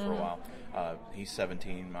the show for a while. He's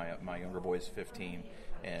 17. My younger boy is 15,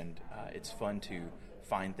 and it's fun to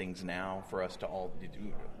find things now for us to all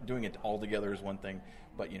doing it all together is one thing,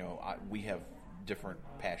 but we have different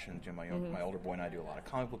passions. My older boy and I do a lot of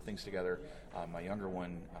comic book things together. My younger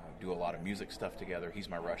one do a lot of music stuff together. He's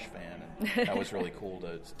my Rush fan, and that was really cool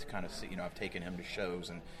to kind of see. I've taken him to shows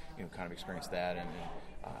and kind of experienced that, and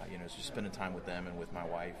it's just spending time with them and with my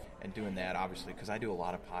wife and doing that, obviously, because I do a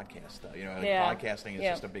lot of podcast stuff. Podcasting is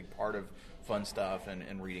just a big part of fun stuff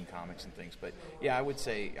and reading comics and things. But I would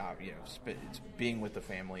say it's being with the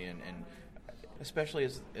family and especially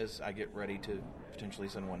as I get ready to potentially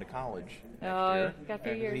send one to college next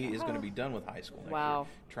year. He is going to be done with high school next year.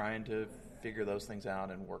 Trying to figure those things out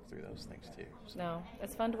and work through those things too. So. No,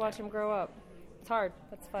 it's fun to watch him grow up. It's hard.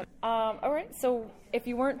 That's fun. All right. So if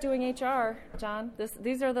you weren't doing HR, Jon,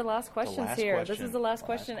 these are the last questions here. This is the last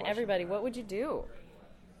question. Everybody, what would you do?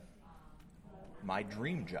 My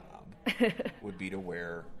dream job would be to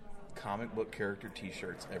wear comic book character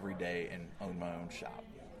T-shirts every day and own my own shop.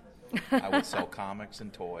 I would sell comics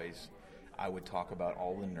and toys. I would talk about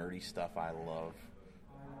all the nerdy stuff I love,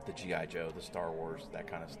 the G.I. Joe, the Star Wars, that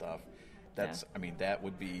kind of stuff. That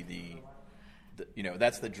would be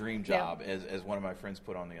that's the dream job. Yeah. As one of my friends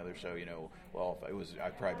put on the other show, if it was,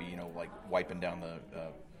 I'd probably be, like wiping down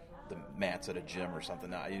the mats at a gym or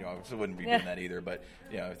something. I wouldn't be doing that either. But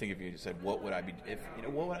I think if you said what would I be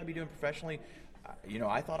doing professionally,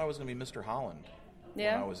 I thought I was going to be Mr. Holland. When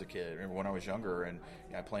I was a kid, or when I was younger, and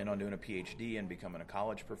I planned on doing a PhD and becoming a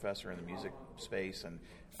college professor in the music space, and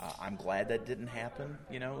I'm glad that didn't happen.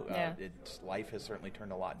 Life has certainly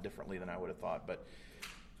turned a lot differently than I would have thought, but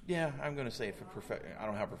I'm going to say I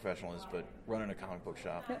don't know how professional it is, but running a comic book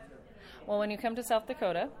shop. Well, when you come to South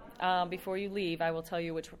Dakota, before you leave, I will tell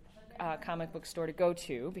you which comic book store to go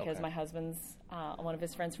to, because my husband's, one of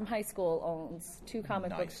his friends from high school owns 2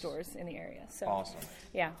 comic book stores in the area. So, awesome.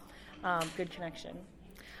 Yeah, good connection.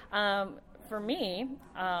 For me,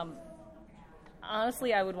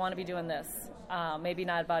 honestly, I would want to be doing this. Maybe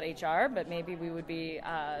not about HR, but maybe we would be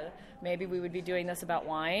doing this about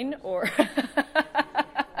wine, or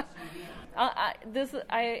I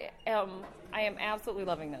am absolutely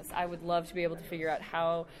loving this. I would love to be able to figure out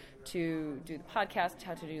how to do the podcast,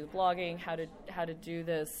 how to do the blogging, how to do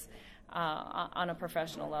this on a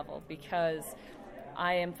professional level, because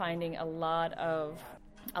I am finding a lot of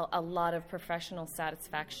professional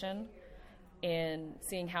satisfaction in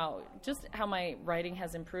seeing how my writing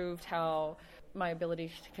has improved, how my ability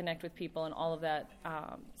to connect with people, and all of that.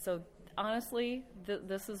 So honestly,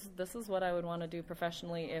 this is what I would want to do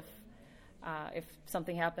professionally if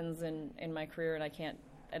something happens in my career and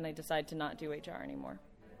I decide to not do HR anymore.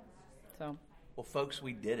 So. Well, folks,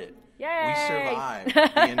 we did it. Yay! We survived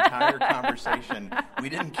the entire conversation. We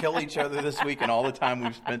didn't kill each other this week and all the time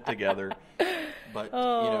we've spent together. But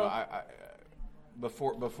I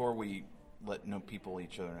before we let people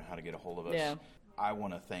each other know how to get a hold of us, I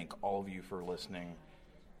want to thank all of you for listening,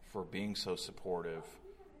 for being so supportive,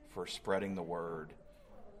 for spreading the word.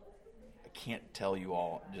 I can't tell you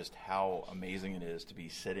all just how amazing it is to be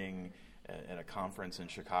sitting at a conference in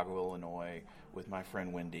Chicago, Illinois, with my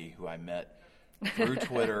friend Wendy, who I met through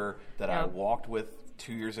Twitter, that I walked with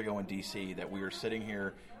 2 years ago in D.C., that we are sitting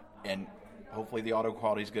here, and hopefully the audio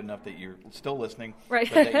quality is good enough that you're still listening, right?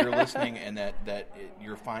 But that you're listening, and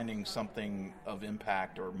you're finding something of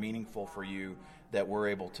impact or meaningful for you, that we're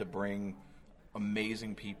able to bring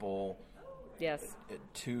amazing people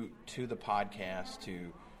to the podcast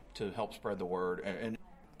to help spread the word, and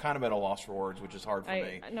kind of at a loss for words, which is hard for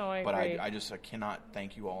me. No, I but agree. I cannot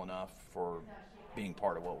thank you all enough for being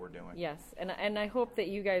part of what we're doing. Yes, and I hope that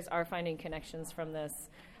you guys are finding connections from this.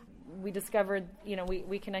 We discovered,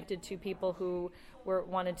 we connected to people who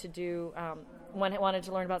wanted to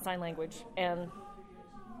learn about sign language, and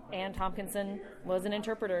Ann Tompkinson was an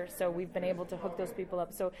interpreter, so we've been able to hook those people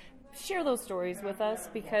up. So share those stories with us,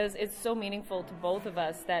 because it's so meaningful to both of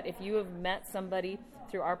us that if you have met somebody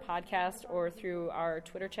through our podcast or through our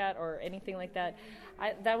Twitter chat or anything like that,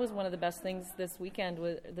 that was one of the best things this week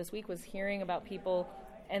was hearing about people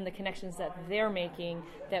and the connections that they're making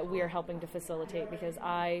that we are helping to facilitate, because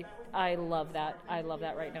I love that. I love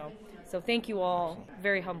that right now. So thank you all. Awesome.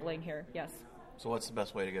 Very humbling here. Yes. So what's the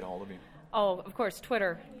best way to get a hold of you? Oh, of course,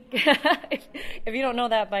 Twitter. If you don't know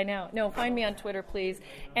that by now. No, find me on Twitter, please.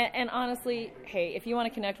 And honestly, hey, if you want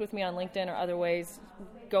to connect with me on LinkedIn or other ways,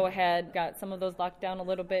 go ahead. Got some of those locked down a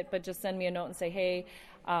little bit, but just send me a note and say, hey,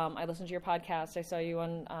 I listened to your podcast. I saw you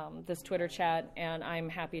on this Twitter chat, and I'm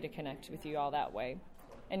happy to connect with you all that way.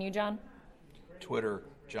 And you, John? Twitter,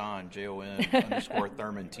 Jon, _Thurmond,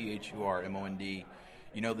 THURMOND.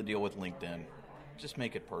 You know the deal with LinkedIn. Just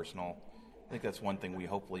make it personal. I think that's one thing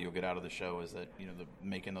hopefully you'll get out of the show, is that,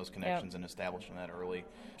 making those connections and establishing that early.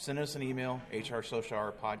 Send us an email,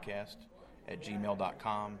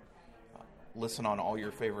 hrsocialhourpodcast@gmail.com. Listen on all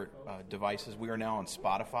your favorite devices. We are now on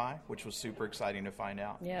Spotify, which was super exciting to find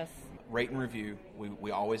out. Yes. Rate and review.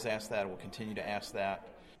 We always ask that. We'll continue to ask that.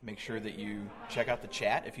 Make sure that you check out the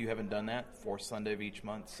chat if you haven't done that. Fourth Sunday of each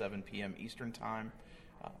month, 7 p.m. Eastern Time.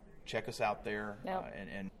 Check us out there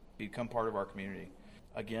and become part of our community.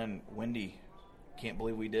 Again, Wendy, can't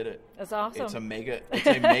believe we did it. That's awesome. It's a mega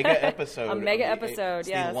episode. A mega episode, it's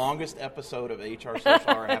yes. the longest episode of HR Social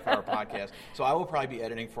Hour Half Hour Podcast. So I will probably be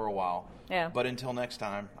editing for a while. Yeah. But until next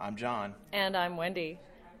time, I'm Jon. And I'm Wendy.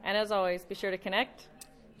 And as always, be sure to connect,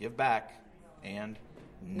 give back, and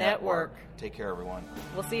network. Take care, everyone.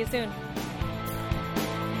 We'll see you soon.